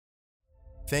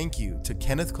Thank you to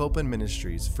Kenneth Copeland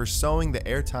Ministries for sowing the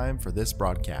airtime for this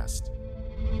broadcast.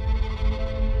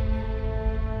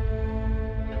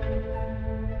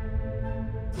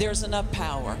 There's enough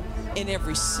power in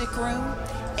every sick room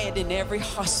and in every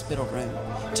hospital room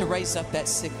to raise up that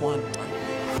sick one.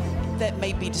 That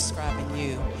may be describing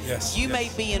you. You may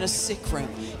be in a sick room.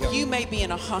 You may be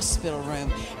in a hospital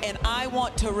room. And I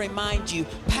want to remind you,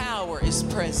 power is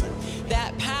present.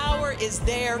 That power is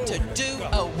there to do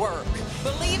a work.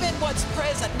 Believe in what's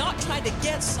present, not trying to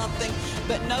get something,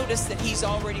 but notice that He's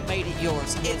already made it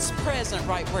yours. It's present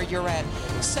right where you're at.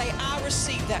 Say, I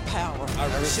receive that power.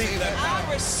 I receive that power.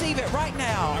 I receive it right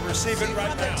now. I receive it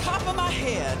right now. From the top of my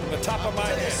head. The top of my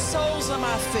head. The soles of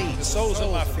my feet. The soles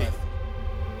of my feet.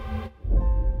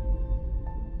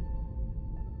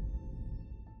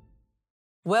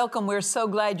 Welcome. We're so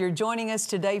glad you're joining us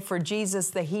today for Jesus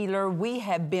the Healer. We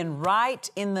have been right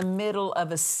in the middle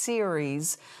of a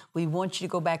series. We want you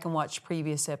to go back and watch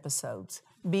previous episodes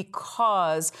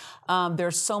because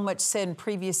there's so much said in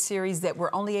previous series that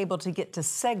we're only able to get to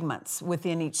segments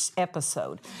within each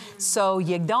episode. So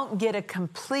you don't get a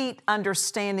complete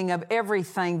understanding of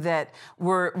everything that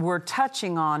we're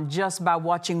touching on just by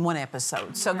watching one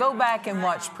episode. So go back and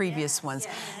watch previous ones.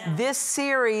 This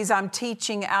series I'm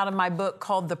teaching out of my book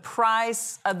called The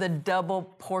Price of the Double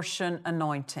Portion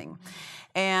Anointing.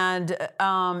 And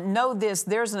know this,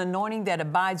 there's an anointing that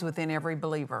abides within every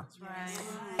believer.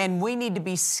 And we need to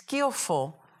be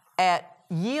skillful at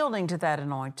yielding to that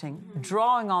anointing,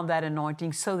 drawing on that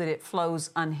anointing so that it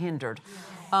flows unhindered.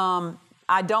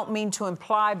 I don't mean to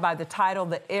imply by the title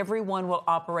that everyone will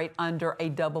operate under a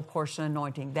double portion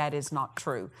anointing. That is not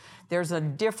true. There's a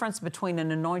difference between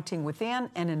an anointing within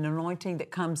and an anointing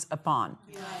that comes upon.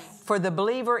 For the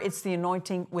believer, it's the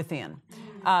anointing within.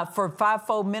 For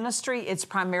fivefold ministry, it's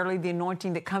primarily the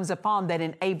anointing that comes upon that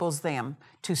enables them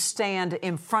to stand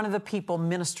in front of the people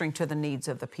ministering to the needs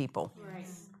of the people. Right.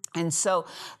 And so,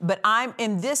 but I'm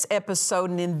in this episode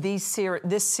and in this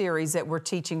series that we're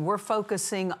teaching, we're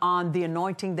focusing on the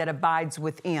anointing that abides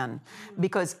within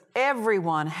because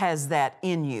everyone has that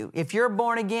in you. If you're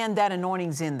born again, that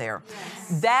anointing's in there.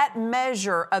 Yes. That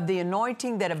measure of the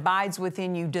anointing that abides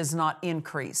within you does not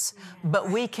increase, but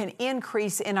we can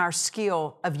increase in our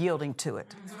skill of yielding to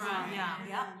it.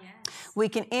 We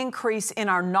can increase in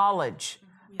our knowledge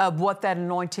of what that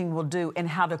anointing will do and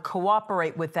how to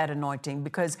cooperate with that anointing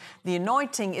because the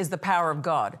anointing is the power of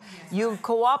God. You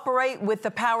cooperate with the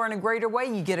power in a greater way,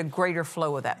 you get a greater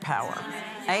flow of that power.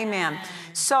 Amen.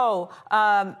 So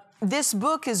this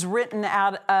book is written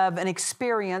out of an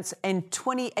experience in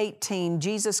 2018.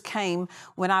 Jesus came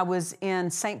when I was in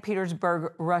St.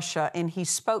 Petersburg, Russia, and He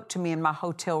spoke to me in my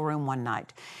hotel room one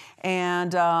night.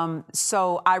 And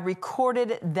so I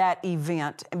recorded that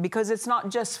event because it's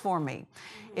not just for me.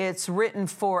 It's written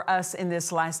for us in this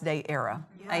last day era.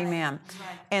 Yes. Amen.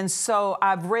 Right. And so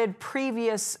I've read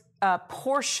previous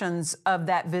portions of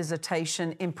that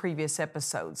visitation in previous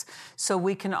episodes. So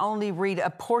we can only read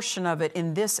a portion of it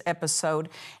in this episode.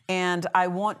 And I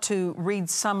want to read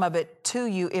some of it to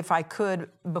you if I could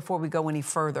before we go any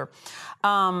further.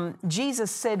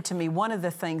 Jesus said to me, one of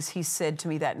the things He said to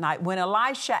me that night, when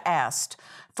Elisha asked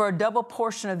for a double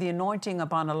portion of the anointing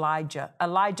upon Elijah,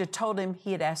 Elijah told him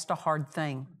he had asked a hard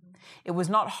thing. It was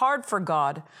not hard for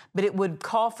God, but it would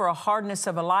call for a hardness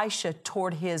of Elisha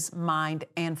toward his mind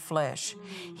and flesh.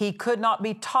 He could not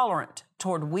be tolerant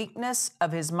toward weakness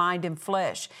of his mind and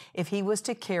flesh if he was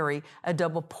to carry a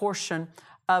double portion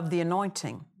of the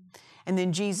anointing. And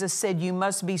then Jesus said, you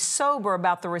must be sober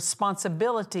about the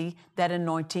responsibility that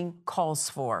anointing calls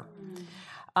for.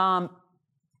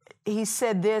 He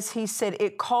said this, he said,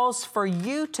 it calls for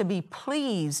you to be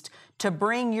pleased to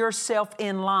bring yourself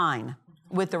in line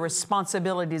with the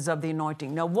responsibilities of the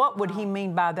anointing. Now, what would He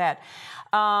mean by that?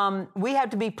 We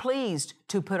have to be pleased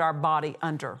to put our body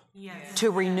under,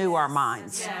 to renew our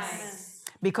minds.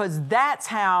 Because that's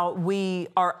how we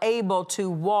are able to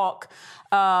walk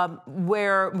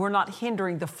where we're not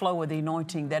hindering the flow of the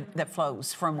anointing that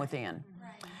flows from within.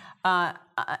 A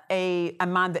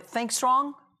mind that thinks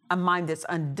wrong, a mind that's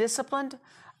undisciplined,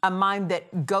 a mind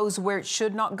that goes where it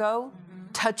should not go,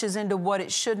 touches into what it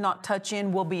should not touch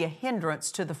in will be a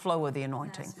hindrance to the flow of the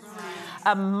anointing.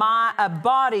 A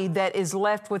body that is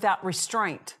left without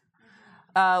restraint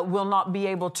will not be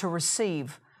able to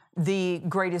receive the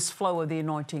greatest flow of the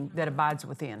anointing that abides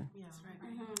within.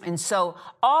 And so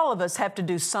all of us have to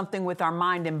do something with our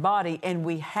mind and body, and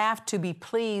we have to be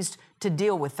pleased to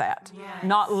deal with that,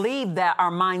 not leave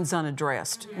our minds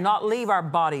unaddressed, not leave our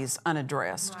bodies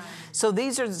unaddressed. So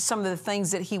these are some of the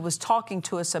things that he was talking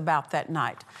to us about that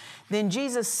night. Then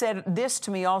Jesus said this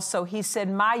to me also. He said,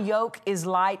 my yoke is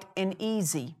light and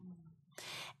easy.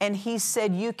 And he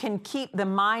said, you can keep the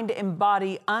mind and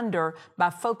body under by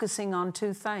focusing on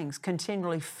two things,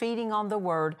 continually feeding on the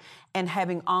Word and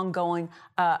having ongoing,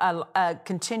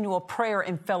 continual prayer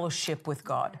and fellowship with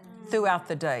God throughout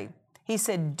the day. He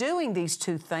said, doing these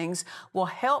two things will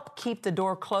help keep the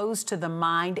door closed to the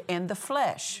mind and the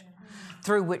flesh,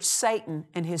 through which Satan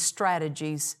and his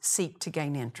strategies seek to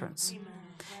gain entrance.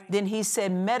 Then he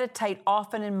said, meditate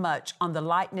often and much on the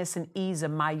lightness and ease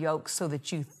of my yoke so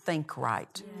that you think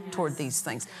right toward these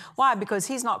things. Why? Because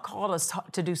he's not called us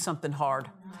to do something hard.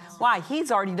 Why? He's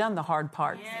already done the hard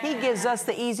part. He gives us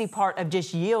the easy part of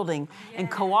just yielding and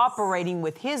cooperating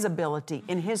with his ability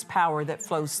and his power that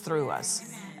flows through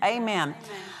us. Amen.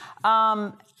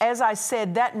 As I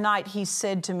said, that night he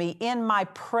said to me, in my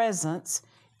presence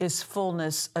is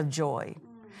fullness of joy.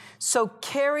 So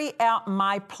carry out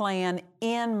my plan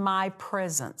in my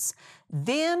presence.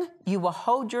 Then you will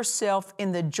hold yourself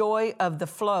in the joy of the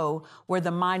flow where the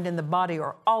mind and the body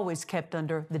are always kept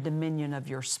under the dominion of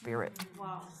your spirit.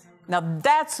 Wow. Now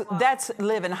that's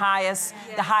living the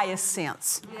highest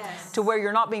sense, to where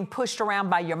you're not being pushed around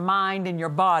by your mind and your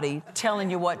body telling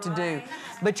you what to do,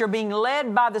 but you're being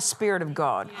led by the Spirit of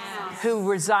God who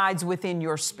resides within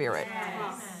your spirit.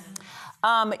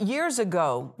 Years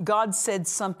ago, God said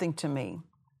something to me.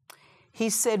 He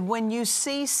said, when you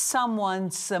see someone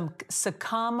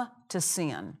succumb to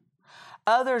sin,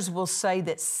 others will say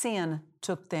that sin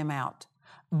took them out,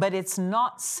 but it's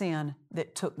not sin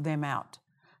that took them out.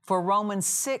 For Romans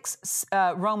 6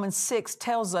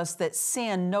 tells us that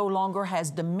sin no longer has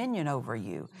dominion over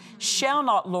you, shall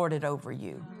not lord it over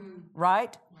you,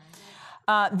 right?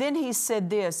 Then he said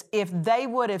this, if they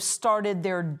would have started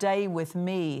their day with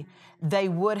me, they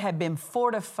would have been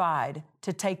fortified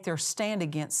to take their stand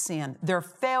against sin. Their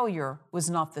failure was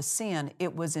not the sin,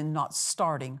 it was in not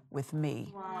starting with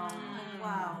me.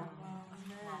 Wow.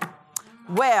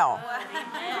 Well,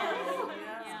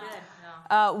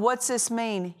 what's this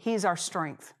mean? He's our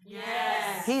strength.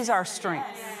 Yes. He's our strength.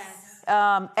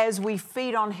 Yes. As we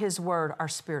feed on His Word, our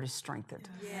spirit is strengthened.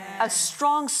 Yes. A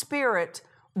strong spirit,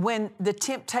 when the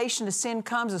temptation to sin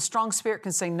comes, a strong spirit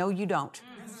can say, no, you don't.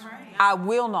 I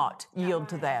will not yield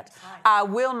to that. I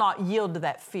will not yield to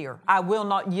that fear. I will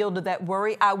not yield to that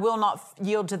worry. I will not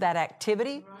yield to that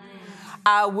activity.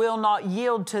 I will not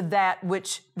yield to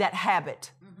that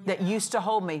habit that used to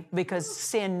hold me, because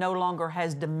sin no longer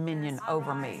has dominion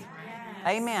over me.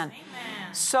 Amen.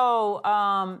 So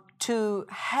to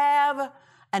have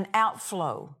an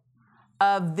outflow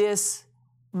of this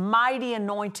mighty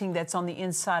anointing that's on the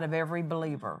inside of every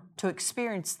believer, to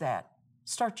experience that,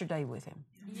 start your day with Him.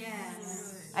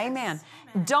 Yes. Amen.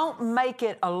 Don't make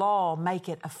it a law, make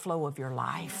it a flow of your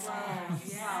life.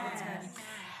 Yes.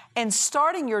 And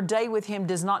starting your day with Him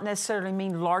does not necessarily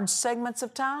mean large segments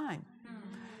of time.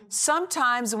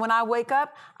 Sometimes when I wake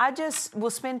up, I just will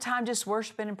spend time just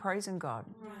worshiping and praising God.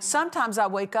 Sometimes I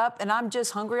wake up and I'm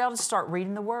just hungry. I'll just start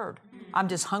reading the Word. I'm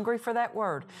just hungry for that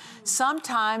Word.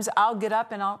 Sometimes I'll get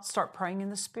up and I'll start praying in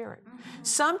the Spirit.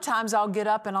 Sometimes I'll get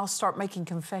up and I'll start making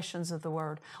confessions of the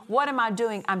Word. What am I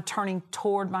doing? I'm turning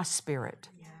toward my spirit,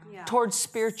 towards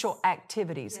spiritual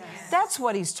activities. That's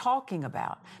what He's talking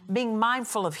about, being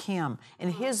mindful of Him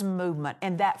and His movement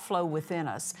and that flow within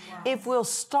us. If we'll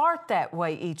start that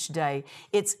way each day,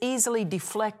 it's easily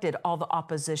deflected all the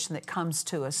opposition that comes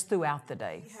to us throughout the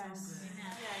day.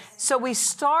 So we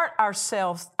start our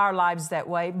lives that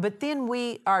way, but then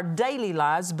our daily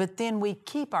lives, but then we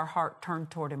keep our heart turned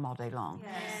toward Him all day long.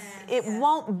 It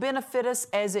won't benefit us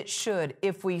as it should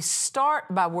if we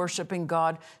start by worshiping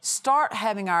God, start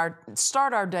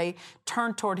our day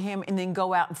turned toward Him, and then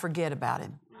go out and forget about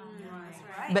Him.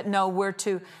 But no, we're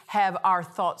to have our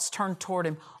thoughts turned toward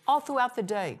Him all throughout the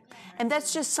day. And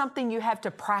that's just something you have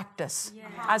to practice.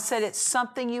 I said it's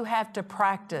something you have to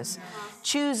practice.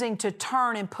 Choosing to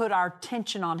turn and put our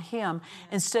attention on Him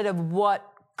instead of what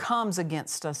comes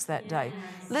against us that day.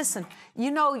 Listen,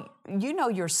 you know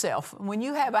yourself. When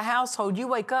you have a household, you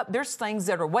wake up, there's things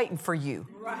that are waiting for you,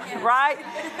 right?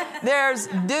 There's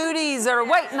duties that are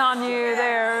waiting on you.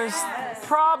 There's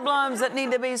problems that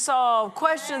need to be solved,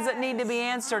 questions that need to be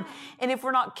answered. And if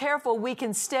we're not careful, we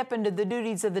can step into the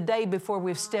duties of the day before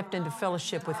we've stepped into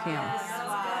fellowship with Him.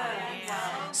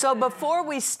 So before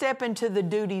we step into the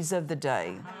duties of the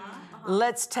day,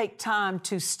 let's take time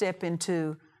to step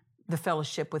into the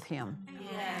fellowship with Him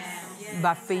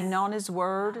by feeding on His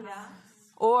Word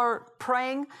or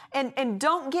praying, and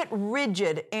don't get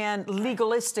rigid and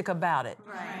legalistic about it,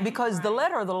 because the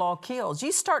letter of the law kills.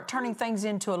 You start turning things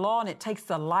into a law and it takes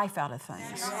the life out of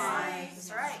things.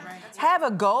 Have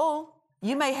a goal.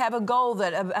 You may have a goal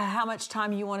that of how much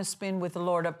time you want to spend with the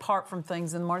Lord apart from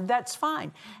things in the morning. That's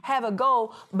fine. Have a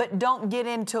goal, but don't get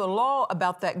into a law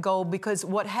about that goal, because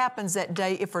what happens that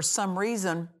day, if for some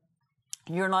reason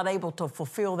you're not able to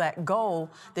fulfill that goal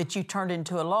that you turned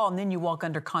into a law, and then you walk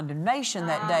under condemnation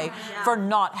that day for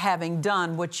not having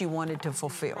done what you wanted to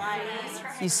fulfill.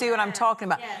 You see what I'm talking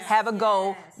about? Have a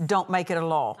goal. Don't make it a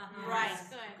law.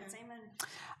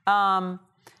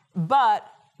 But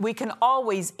we can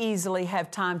always easily have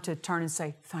time to turn and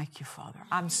say, thank you, Father.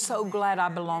 I'm so glad I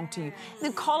belong to you.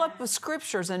 Then call up the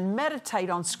scriptures and meditate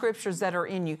on scriptures that are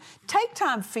in you. Take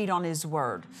time to feed on His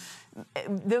Word.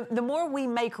 The more we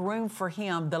make room for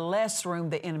Him, the less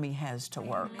room the enemy has to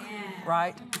work,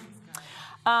 right?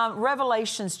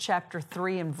 Revelations chapter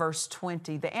 3 and verse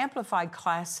 20, the Amplified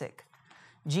Classic.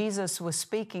 Jesus was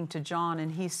speaking to John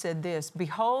and He said this,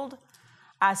 "Behold,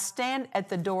 I stand at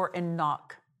the door and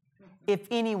knock. If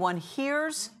anyone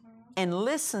hears and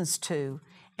listens to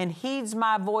and heeds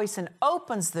my voice and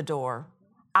opens the door,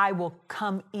 I will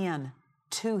come in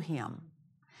to him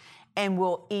and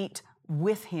will eat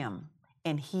with him,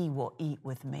 and he will eat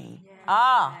with me."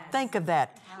 Think of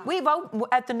that.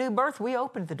 At the new birth, we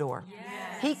opened the door.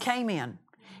 He came in.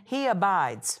 He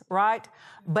abides, right?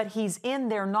 But He's in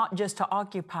there not just to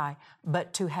occupy,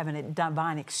 but to have a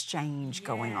divine exchange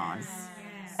going on.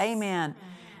 Amen.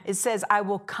 It says, I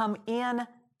will come in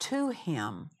to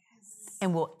him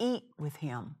and will eat with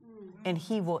him, and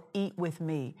he will eat with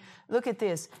me. Look at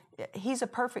this. He's a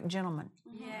perfect gentleman.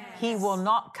 He will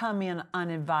not come in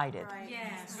uninvited.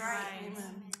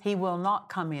 He will not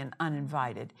come in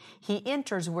uninvited. He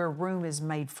enters where room is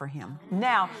made for him.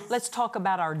 Now, let's talk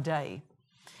about our day.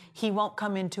 He won't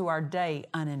come into our day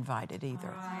uninvited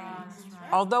either.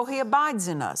 Although He abides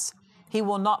in us, He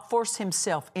will not force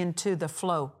Himself into the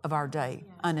flow of our day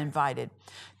uninvited.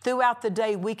 Throughout the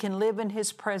day, we can live in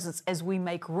His presence as we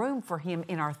make room for Him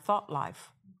in our thought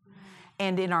life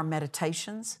and in our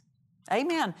meditations.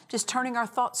 Amen. Just turning our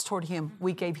thoughts toward Him,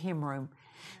 we gave Him room.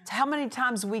 How many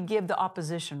times we give the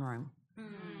opposition room,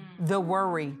 the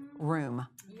worry room,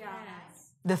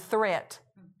 the threat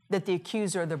that the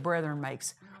accuser of the brethren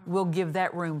makes? We'll give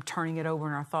that room, turning it over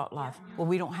in our thought life. Well,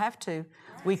 we don't have to.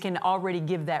 We can already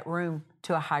give that room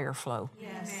to a higher flow.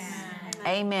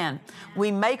 Amen.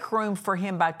 We make room for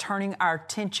Him by turning our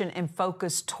attention and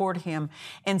focus toward Him,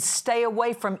 and stay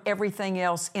away from everything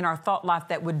else in our thought life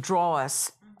that would draw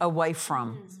us away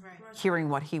from hearing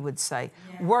what He would say.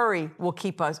 Worry will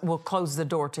will close the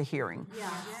door to hearing.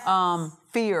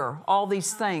 Fear, all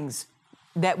these things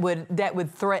that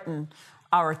would threaten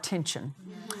our attention.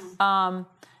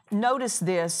 Notice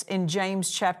this in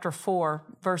James chapter 4,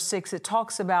 verse 6. It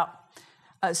talks about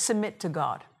submit to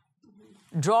God.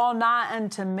 Draw nigh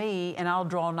unto me, and I'll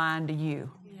draw nigh unto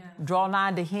you. Draw nigh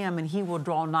unto Him, and He will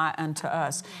draw nigh unto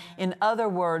us. In other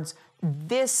words,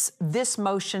 this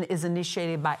motion is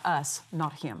initiated by us,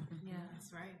 not Him.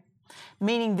 That's right.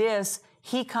 Meaning this,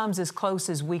 He comes as close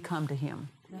as we come to Him.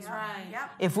 That's right.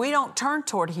 If we don't turn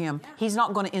toward Him, He's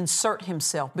not going to insert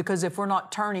Himself, because if we're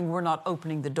not turning, we're not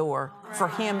opening the door for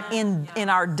Him in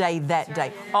our day that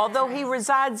day. Although He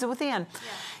resides within.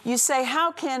 You say,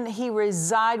 how can He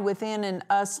reside within and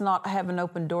us not have an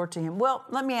open door to Him? Well,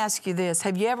 let me ask you this.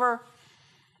 Have you ever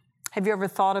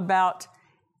thought about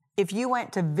if you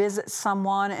went to visit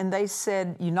someone and they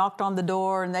said, you knocked on the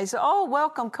door and they said, "Oh,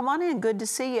 welcome, come on in, good to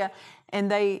see you," and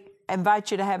they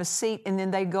invite you to have a seat, and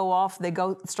then they go off, they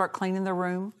go start cleaning the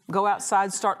room, go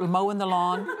outside, start mowing the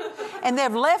lawn, and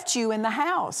they've left you in the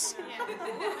house.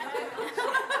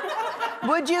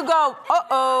 Would you go,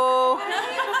 uh-oh,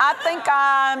 I think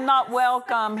I'm not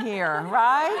welcome here,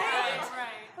 right?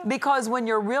 Because when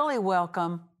you're really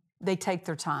welcome, they take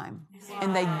their time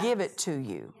and they give it to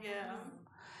you.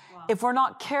 If we're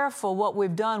not careful, what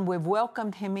we've done, we've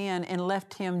welcomed Him in and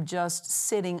left Him just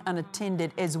sitting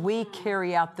unattended as we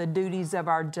carry out the duties of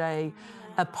our day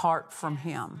apart from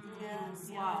Him.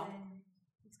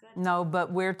 No,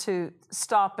 but we're to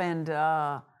stop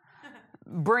and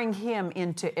bring Him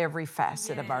into every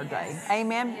facet of our day.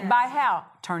 Amen? By how?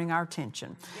 Turning our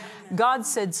attention. God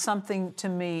said something to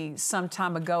me some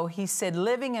time ago. He said,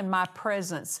 living in my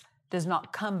presence does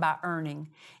not come by earning.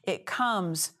 It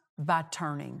comes by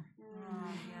turning.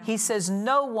 He says,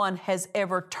 no one has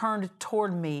ever turned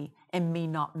toward me and me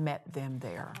not met them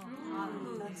there.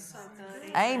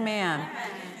 Amen.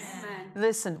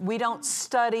 Listen, we don't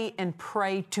study and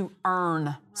pray to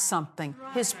earn something.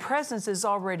 His presence is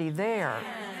already there.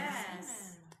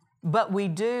 But we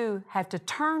do have to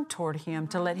turn toward Him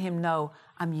to let Him know,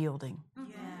 I'm yielding.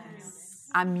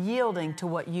 I'm yielding to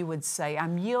what you would say.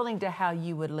 I'm yielding to how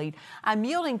you would lead. I'm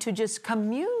yielding to just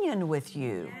communion with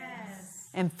you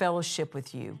and fellowship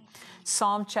with you.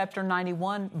 Psalm chapter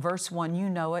 91, verse 1, you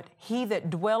know it. He that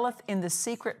dwelleth in the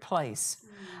secret place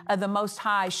of the Most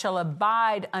High shall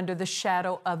abide under the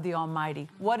shadow of the Almighty.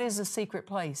 What is a secret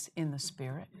place? In the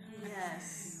Spirit.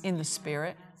 In the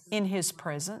Spirit. In His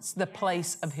presence, the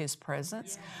place of His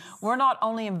presence. We're not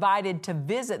only invited to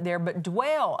visit there, but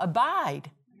dwell, abide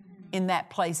in that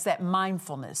place, that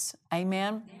mindfulness.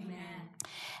 Amen?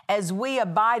 As we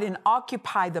abide and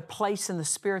occupy the place in the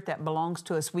Spirit that belongs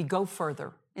to us, we go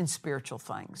further in spiritual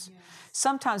things.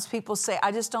 Sometimes people say,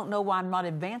 I just don't know why I'm not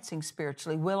advancing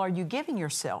spiritually. Well, are you giving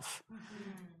yourself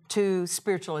to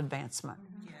spiritual advancement?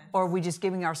 Or are we just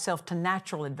giving ourselves to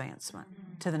natural advancement,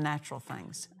 to the natural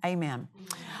things? Amen.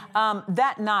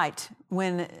 That night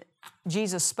when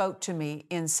Jesus spoke to me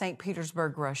in St.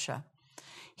 Petersburg, Russia,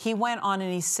 He went on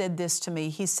and He said this to me.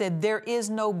 He said, there is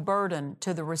no burden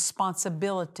to the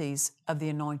responsibilities of the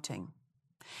anointing.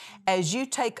 As you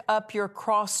take up your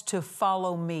cross to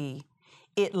follow me,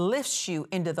 it lifts you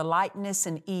into the lightness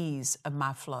and ease of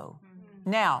my flow.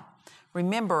 Now,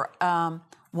 remember,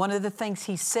 one of the things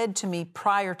He said to me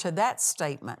prior to that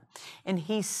statement, and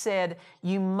He said,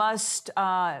 you must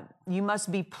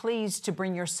be pleased to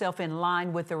bring yourself in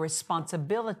line with the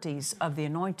responsibilities of the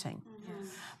anointing.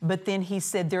 But then He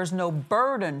said, there's no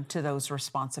burden to those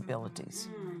responsibilities.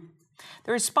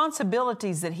 The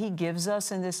responsibilities that He gives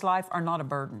us in this life are not a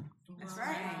burden. That's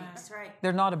right. That's right.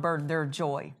 They're not a burden, they're a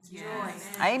joy. Joy.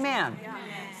 Amen.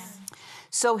 Yes.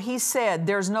 So He said,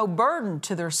 there's no burden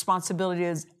to the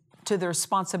responsibilities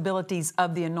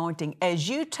of the anointing. As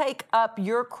you take up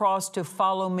your cross to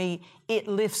follow me, it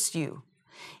lifts you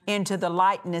into the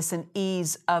lightness and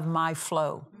ease of my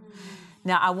flow.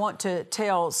 Now, I want to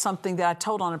tell something that I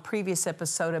told on a previous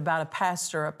episode about a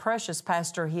pastor, a precious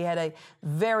pastor. He had a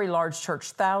very large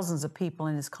church, thousands of people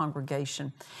in his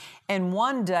congregation. And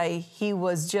one day he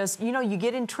was just, you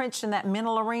get entrenched in that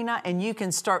mental arena and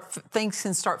things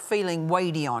can start feeling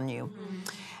weighty on you.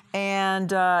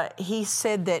 And he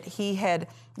said that he had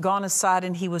gone aside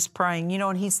and he was praying,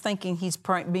 and he's thinking he's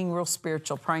praying, being real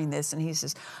spiritual, praying this. And he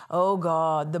says, oh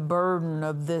God, the burden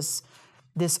of this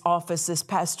office, this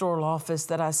pastoral office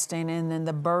that I stand in, and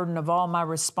the burden of all my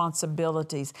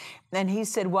responsibilities. And he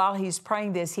said while he's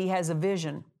praying this, he has a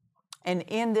vision. And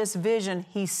in this vision,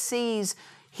 he sees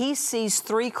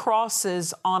 3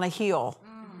 crosses on a hill.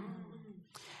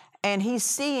 And he's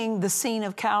seeing the scene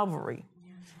of Calvary.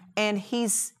 And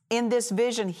in this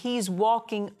vision, he's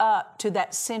walking up to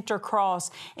that center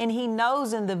cross. And he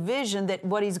knows in the vision that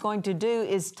what he's going to do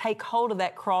is take hold of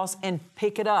that cross and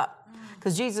pick it up.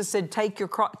 Because Jesus said, take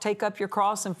up your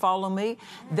cross and follow me.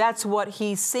 That's what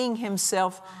he's seeing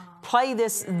himself play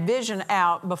this vision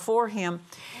out before him.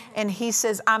 And he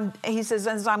says,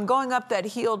 as I'm going up that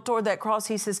hill toward that cross,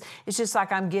 he says, it's just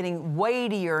like I'm getting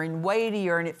weightier and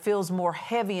weightier, and it feels more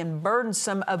heavy and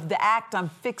burdensome of the act I'm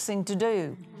fixing to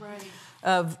do,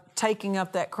 of taking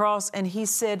up that cross. And he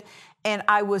said, and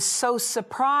I was so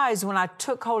surprised when I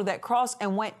took hold of that cross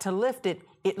and went to lift it,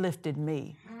 it lifted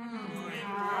me.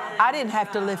 I didn't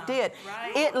have to lift it.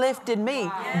 It lifted me.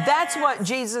 That's what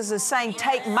Jesus is saying.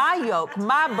 Take my yoke,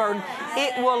 my burden.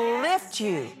 It will lift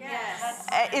you.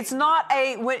 It's not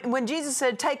when Jesus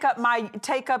said, take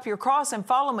up your cross and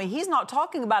follow me, He's not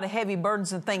talking about a heavy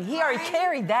burdensome thing. He already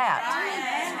carried that.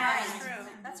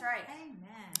 That's right.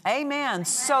 Amen.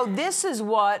 So this is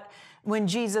what, when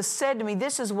Jesus said to me,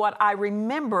 this is what I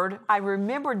remembered. I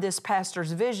remembered this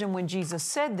pastor's vision when Jesus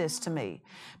said this to me.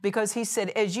 Because he said,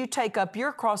 as you take up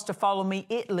your cross to follow me,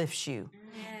 it lifts you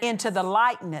into the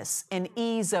lightness and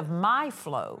ease of my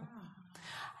flow.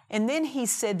 And then he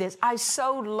said this. I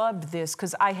so loved this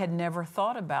because I had never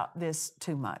thought about this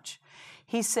too much.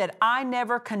 He said, I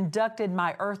never conducted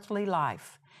my earthly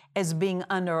life as being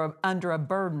under a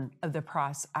burden of the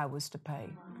price I was to pay.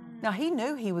 Now, he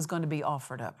knew he was going to be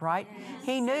offered up, right? Yes.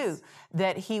 He knew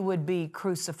that he would be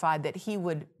crucified, that he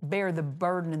would bear the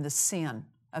burden and the sin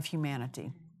of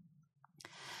humanity.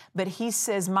 But he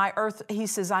says,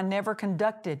 I never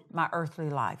conducted my earthly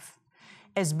life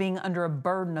as being under a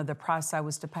burden of the price I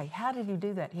was to pay. How did he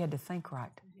do that? He had to think right.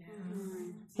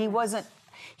 Yes.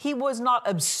 He was not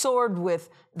absorbed with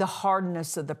the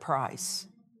hardness of the price.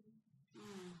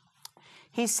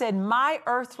 He said, my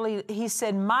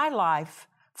life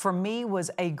for me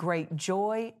was a great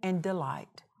joy and delight.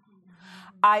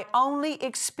 I only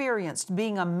experienced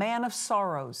being a man of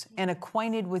sorrows and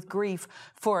acquainted with grief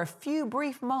for a few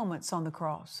brief moments on the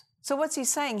cross. So what's he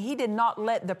saying? He did not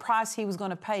let the price he was going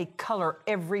to pay color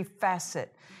every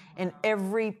facet and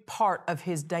every part of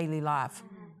his daily life.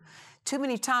 Too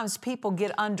many times people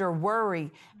get under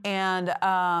worry and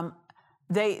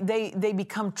they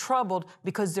become troubled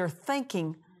because they're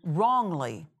thinking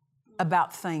wrongly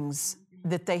about things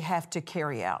that they have to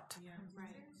carry out.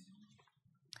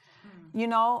 You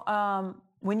know,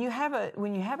 when you have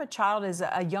a child, as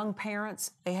a young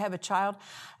parents, they have a child.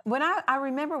 When I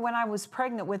remember when I was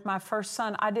pregnant with my first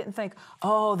son, I didn't think,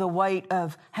 oh, the weight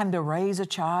of having to raise a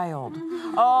child.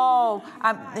 Oh,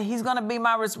 he's going to be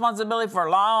my responsibility for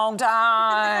a long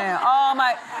time. Oh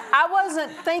my! I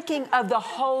wasn't thinking of the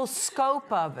whole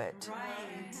scope of it.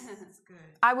 Right. That's good.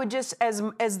 I would just,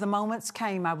 as the moments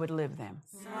came, I would live them.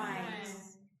 Right.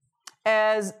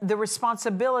 As the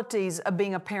responsibilities of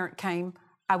being a parent came,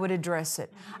 I would address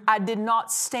it. I did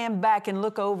not stand back and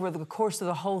look over the course of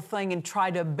the whole thing and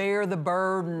try to bear the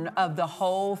burden of the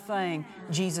whole thing.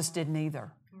 Jesus didn't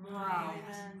either. Wow.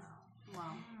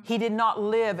 He did not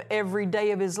live every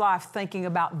day of his life thinking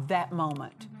about that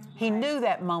moment. He knew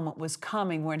that moment was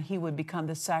coming when he would become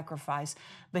the sacrifice,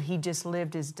 but he just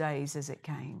lived his days as it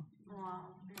came.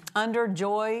 Under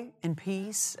joy and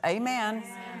peace. Amen.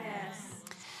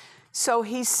 So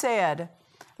he said,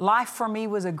 life for me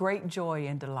was a great joy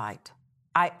and delight.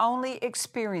 I only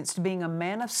experienced being a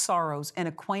man of sorrows and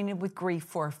acquainted with grief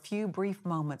for a few brief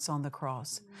moments on the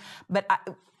cross. But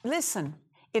listen,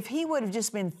 if he would have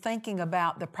just been thinking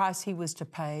about the price he was to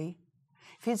pay,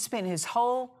 if he'd spent his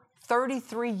whole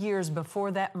 33 years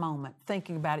before that moment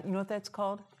thinking about it, you know what that's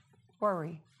called?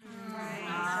 Worry.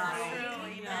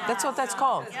 That's what that's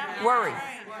called. Worry.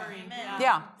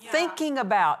 Yeah. Thinking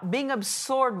about, being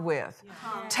absorbed with,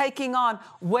 taking on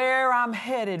where I'm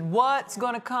headed, what's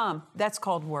going to come. That's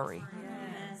called worry.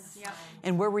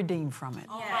 And we're redeemed from it.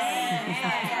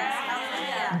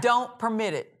 Don't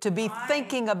permit it. To be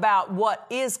thinking about what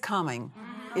is coming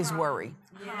is worry.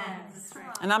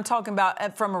 And I'm talking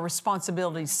about from a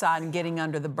responsibility side and getting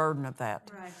under the burden of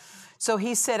that. So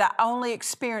he said, I only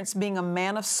experienced being a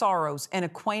man of sorrows and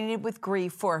acquainted with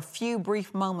grief for a few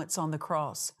brief moments on the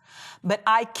cross. But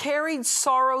I carried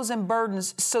sorrows and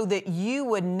burdens so that you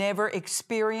would never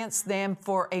experience them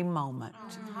for a moment.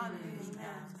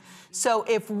 So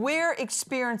if we're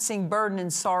experiencing burden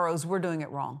and sorrows, we're doing it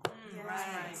wrong.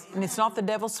 And it's not the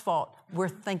devil's fault. We're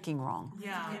thinking wrong.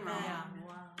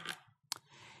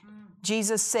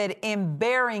 Jesus said, in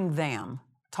bearing them,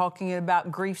 talking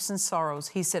about griefs and sorrows,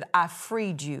 he said, I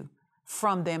freed you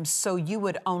from them so you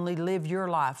would only live your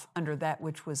life under that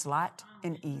which was light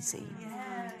and easy.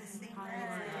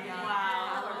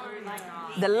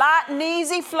 The light and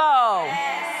easy flow.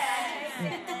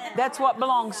 That's what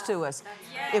belongs to us.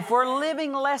 If we're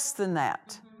living less than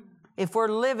that, if we're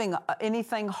living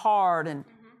anything hard and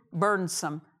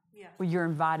burdensome, well, you're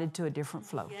invited to a different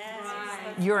flow.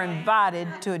 You're invited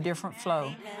to a different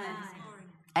flow.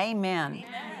 Amen.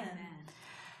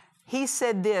 He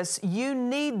said this, you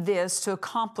need this to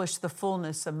accomplish the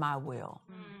fullness of my will.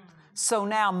 So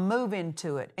now move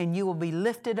into it, and you will be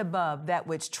lifted above that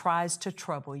which tries to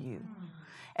trouble you.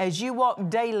 As you walk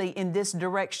daily in this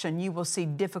direction, you will see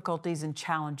difficulties and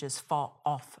challenges fall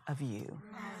off of you.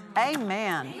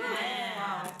 Amen.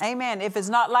 Amen. If it's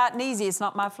not light and easy, it's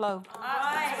not my flow.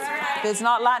 If it's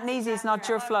not light and easy, it's not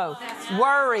your flow.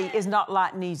 Worry is not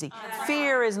light and easy.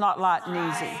 Fear is not light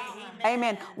and easy.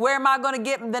 Amen. Where am I going to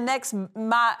get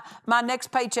my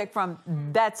next paycheck from?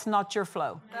 That's not your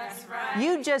flow. That's right.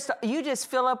 You just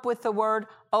fill up with the word,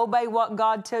 obey what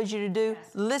God tells you to do,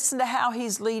 listen to how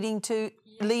He's leading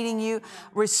you,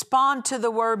 respond to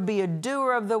the word, be a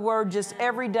doer of the word just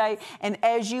every day, and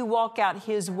as you walk out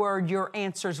His word, your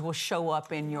answers will show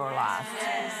up in your life.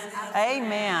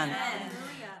 Amen.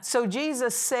 So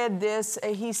Jesus said this,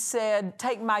 He said,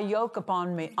 take my yoke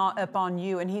upon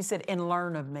you, and He said, and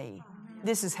learn of me.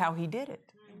 This is how He did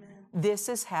it. This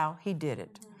is how He did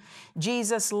it.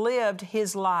 Jesus lived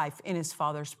His life in His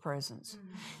Father's presence.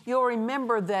 You'll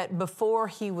remember that before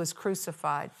He was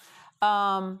crucified,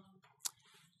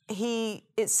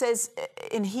 it says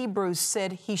in Hebrews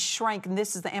said He shrank, and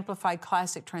this is the Amplified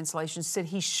Classic Translation, said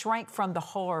He shrank from the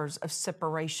horrors of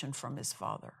separation from His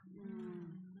Father.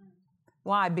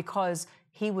 Why? Because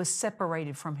He was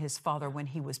separated from His Father when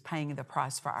He was paying the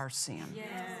price for our sin.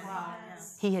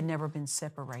 He had never been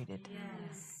separated.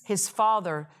 His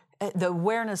Father, the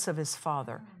awareness of His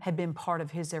Father had been part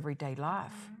of His everyday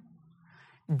life.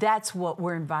 That's what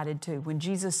we're invited to. When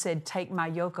Jesus said, take my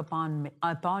yoke upon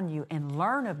you and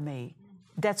learn of me,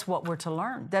 That's what we're to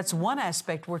learn. That's one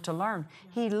aspect we're to learn.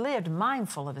 He lived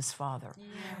mindful of his Father. Yes.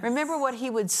 Remember what he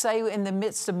would say in the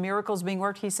midst of miracles being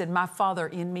worked? He said, my Father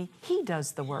in me, he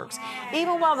does the works. Yes.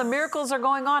 Even while the miracles are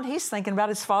going on, he's thinking about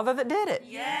his Father that did it.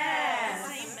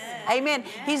 Yes. Amen.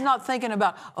 Yes. He's not thinking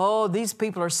about, oh, these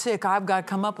people are sick, I've got to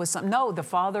come up with something. No, the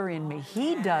Father in me,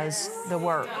 he does the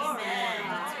work.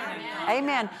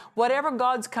 Amen. Whatever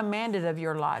God's commanded of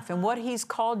your life and what he's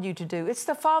called you to do, it's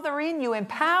the Father in you,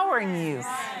 empowering you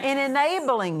and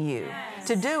enabling you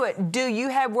to do it. Do you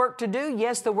have work to do?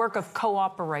 Yes, the work of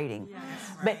cooperating.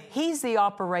 But he's the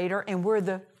operator and we're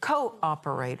the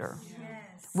co-operator.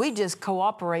 We just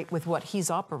cooperate with what he's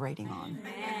operating on.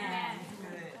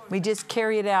 We just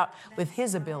carry it out with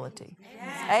his ability.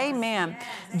 Amen.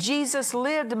 Jesus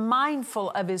lived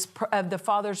mindful of the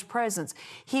Father's presence.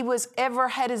 He was ever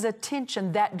had his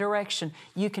attention that direction.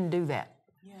 You can do that.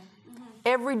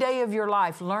 Every day of your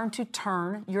life, learn to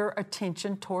turn your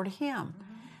attention toward him.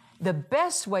 The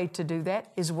best way to do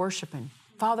that is worshiping.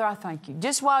 Father, I thank you.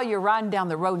 Just while you're riding down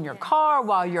the road in your car,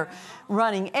 while you're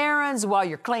running errands, while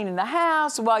you're cleaning the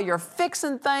house, while you're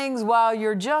fixing things, while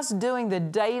you're just doing the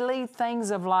daily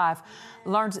things of life,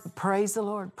 learn to praise the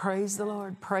Lord, praise the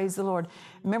Lord, praise the Lord.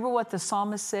 Remember what the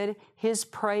psalmist said? His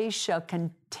praise shall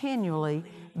continually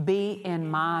be in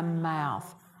my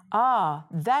mouth.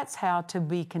 That's how to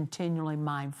be continually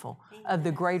mindful of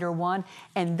the greater one.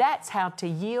 And that's how to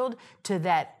yield to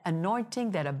that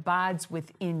anointing that abides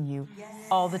within you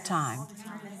all the time.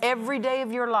 Every day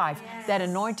of your life, that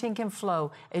anointing can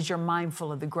flow as you're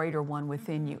mindful of the greater one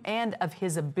within you and of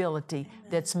his ability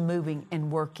that's moving and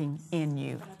working in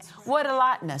you. What a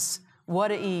lightness,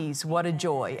 what a ease, what a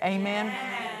joy. Amen.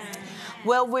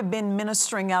 Well, we've been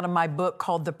ministering out of my book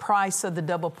called The Price of the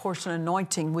Double Portion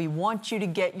Anointing. We want you to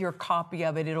get your copy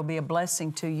of it. It'll be a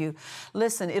blessing to you.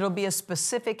 Listen, it'll be a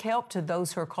specific help to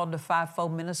those who are called to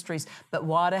fivefold ministries, but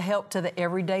what a help to the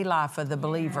everyday life of the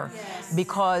believer. Yes.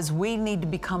 Because we need to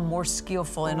become more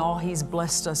skillful in all he's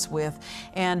blessed us with.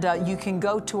 And you can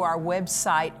go to our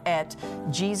website at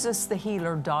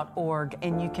JesusTheHealer.org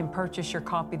and you can purchase your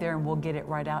copy there and we'll get it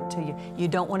right out to you. You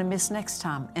don't want to miss next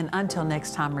time. And until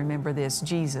next time, remember this.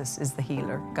 Jesus is the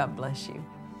healer. God bless you.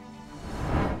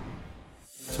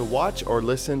 To watch or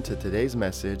listen to today's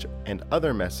message and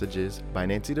other messages by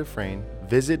Nancy Dufresne,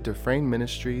 visit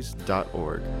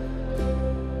DufresneMinistries.org.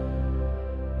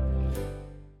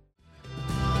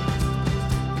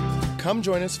 Come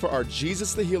join us for our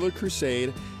Jesus the Healer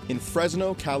Crusade in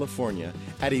Fresno, California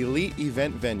at Elite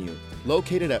Event Venue,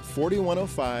 located at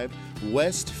 4105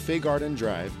 West Fig Garden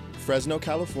Drive, Fresno,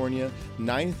 California,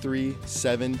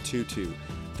 93722.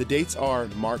 The dates are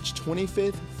March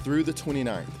 25th through the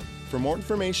 29th. For more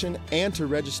information and to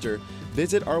register,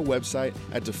 visit our website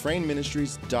at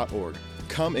DufresneMinistries.org.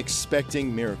 Come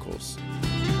expecting miracles.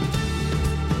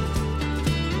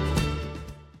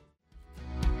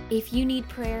 If you need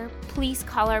prayer, please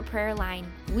call our prayer line.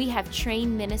 We have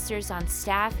trained ministers on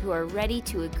staff who are ready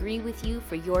to agree with you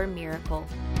for your miracle.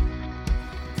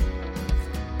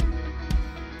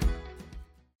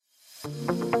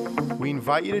 We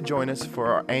invite you to join us for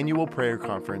our annual prayer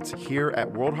conference here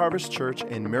at World Harvest Church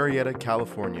in Murrieta,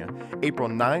 California, April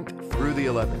 9th through the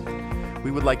 11th.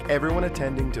 We would like everyone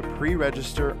attending to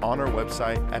pre-register on our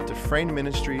website at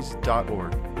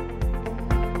DufresneMinistries.org.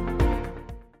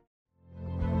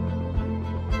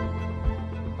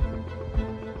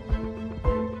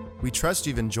 We trust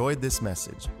you've enjoyed this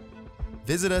message.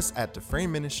 Visit us at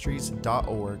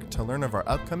DufresneMinistries.org to learn of our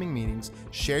upcoming meetings,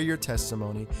 share your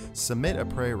testimony, submit a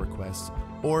prayer request,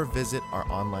 or visit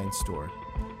our online store.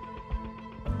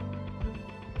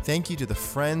 Thank you to the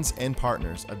friends and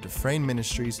partners of Dufresne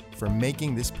Ministries for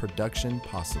making this production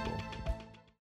possible.